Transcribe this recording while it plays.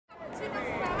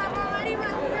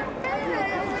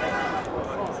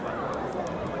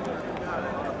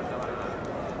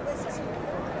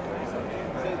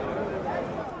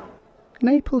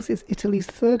Naples is Italy's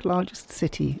third largest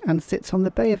city and sits on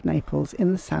the Bay of Naples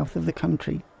in the south of the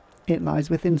country. It lies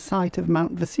within sight of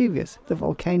Mount Vesuvius, the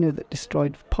volcano that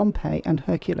destroyed Pompeii and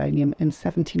Herculaneum in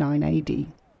 79 AD.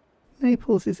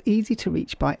 Naples is easy to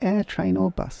reach by air, train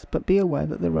or bus, but be aware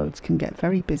that the roads can get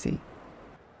very busy.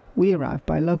 We arrived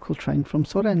by local train from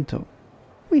Sorrento.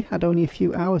 We had only a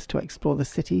few hours to explore the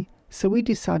city, so we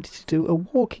decided to do a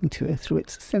walking tour through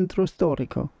its Centro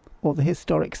Storico, or the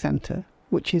Historic Centre,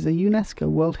 which is a Unesco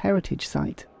World Heritage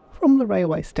Site. From the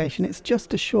railway station it's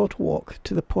just a short walk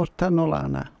to the Porta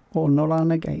Nolana, or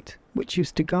Nolana Gate, which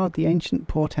used to guard the ancient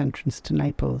port entrance to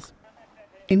Naples.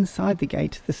 Inside the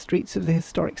gate, the streets of the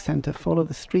historic centre follow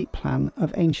the street plan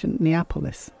of ancient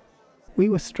Neapolis. We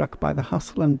were struck by the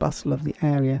hustle and bustle of the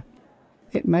area.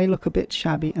 It may look a bit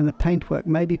shabby and the paintwork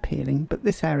may be peeling, but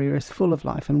this area is full of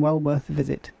life and well worth a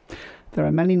visit. There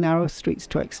are many narrow streets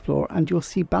to explore and you'll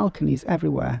see balconies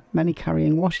everywhere, many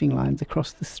carrying washing lines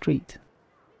across the street.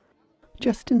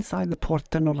 Just inside the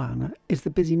Porta Nolana is the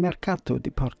busy Mercato di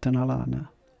Porta Nolana.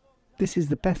 This is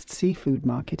the best seafood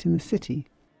market in the city.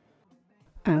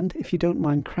 And if you don't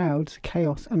mind crowds,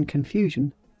 chaos and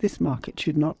confusion, this market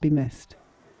should not be missed.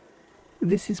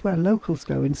 This is where locals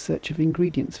go in search of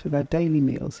ingredients for their daily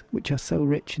meals, which are so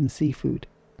rich in seafood.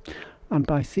 And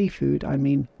by seafood I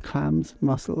mean clams,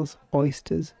 mussels,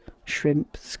 oysters,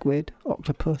 shrimp, squid,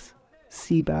 octopus,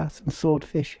 sea bass and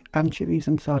swordfish, anchovies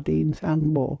and sardines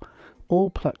and more, all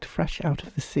plucked fresh out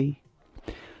of the sea.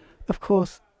 Of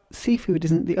course, seafood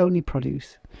isn't the only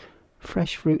produce.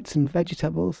 Fresh fruits and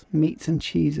vegetables, meats and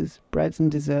cheeses, breads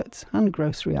and desserts, and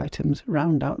grocery items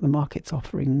round out the market's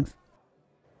offerings.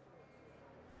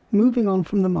 Moving on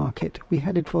from the market, we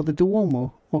headed for the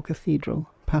Duomo, or cathedral,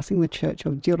 passing the church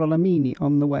of Girolomini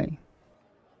on the way.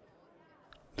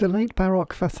 The late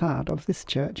Baroque facade of this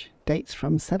church dates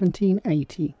from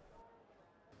 1780.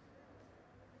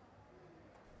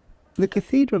 The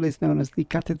cathedral is known as the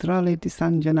Cattedrale di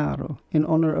San Gennaro, in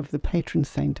honour of the patron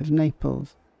saint of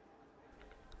Naples.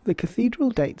 The cathedral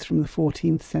dates from the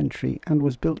 14th century and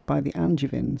was built by the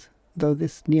Angevins, though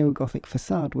this neo-Gothic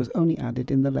facade was only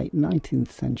added in the late 19th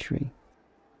century.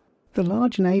 The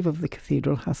large nave of the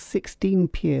cathedral has 16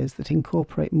 piers that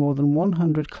incorporate more than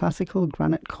 100 classical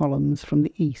granite columns from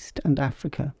the East and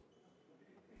Africa.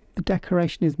 The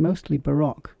decoration is mostly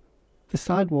Baroque. The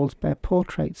side walls bear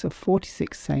portraits of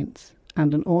 46 saints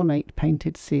and an ornate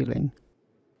painted ceiling.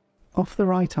 Off the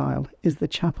right aisle is the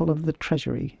Chapel of the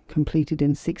Treasury, completed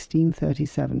in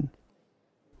 1637.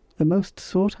 The most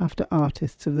sought-after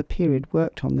artists of the period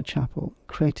worked on the chapel,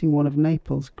 creating one of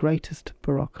Naples' greatest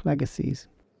Baroque legacies.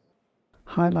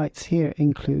 Highlights here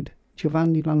include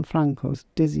Giovanni Lanfranco's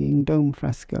dizzying dome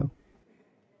fresco.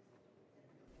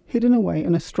 Hidden away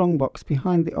in a strongbox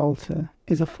behind the altar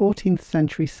is a 14th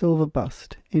century silver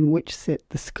bust in which sit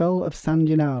the skull of San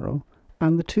Gennaro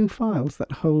and the two phials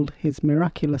that hold his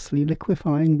miraculously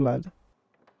liquefying blood.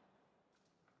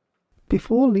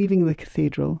 Before leaving the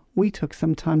cathedral, we took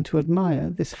some time to admire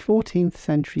this 14th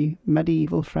century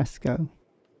medieval fresco.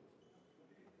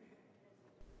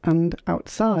 And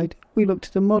outside, we looked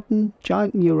at a modern,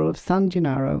 giant mural of San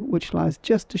Gennaro, which lies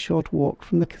just a short walk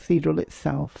from the cathedral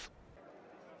itself.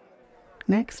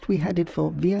 Next, we headed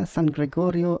for Via San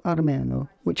Gregorio Armeno,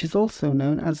 which is also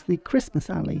known as the Christmas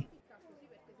Alley.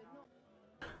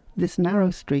 This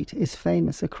narrow street is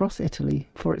famous across Italy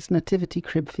for its nativity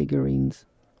crib figurines.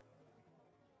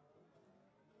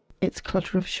 Its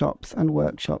clutter of shops and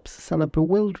workshops sell a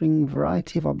bewildering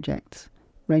variety of objects,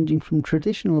 ranging from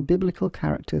traditional biblical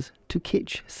characters to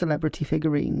kitsch celebrity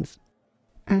figurines,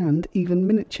 and even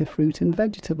miniature fruit and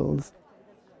vegetables.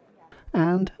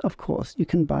 And, of course, you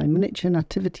can buy miniature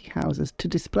nativity houses to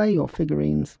display your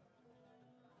figurines.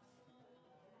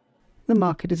 The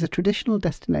market is a traditional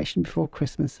destination before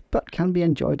Christmas, but can be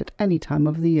enjoyed at any time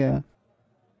of the year.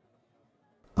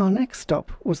 Our next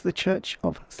stop was the church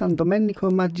of San Domenico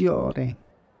Maggiore.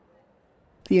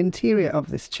 The interior of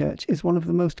this church is one of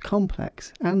the most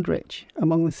complex and rich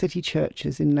among the city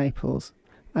churches in Naples,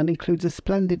 and includes a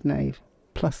splendid nave,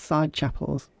 plus side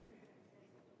chapels.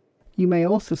 You may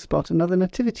also spot another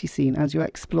nativity scene as you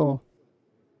explore.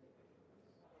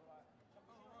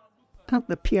 At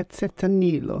the Piazzetta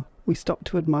Nilo, we stopped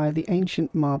to admire the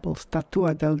ancient marble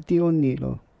Statua del Dio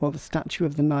Nilo, or the statue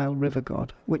of the Nile river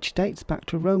god, which dates back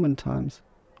to Roman times,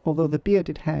 although the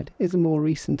bearded head is a more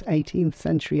recent 18th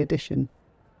century addition.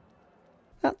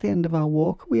 At the end of our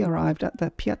walk, we arrived at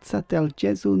the Piazza del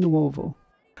Gesù Nuovo.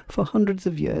 For hundreds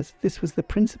of years, this was the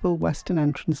principal western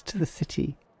entrance to the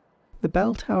city. The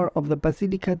bell tower of the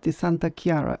Basilica di Santa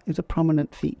Chiara is a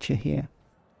prominent feature here.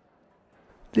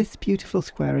 This beautiful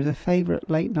square is a favourite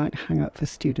late-night hangout for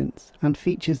students and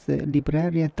features the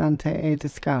Libreria Dante e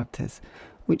Descartes,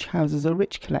 which houses a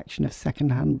rich collection of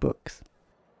second-hand books.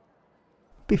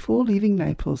 Before leaving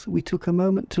Naples, we took a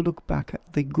moment to look back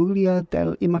at the Guglia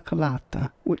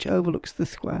dell'Immacolata, which overlooks the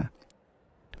square.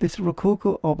 This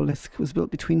Rococo obelisk was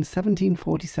built between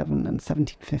 1747 and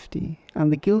 1750,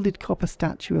 and the gilded copper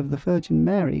statue of the Virgin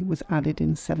Mary was added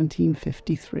in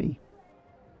 1753.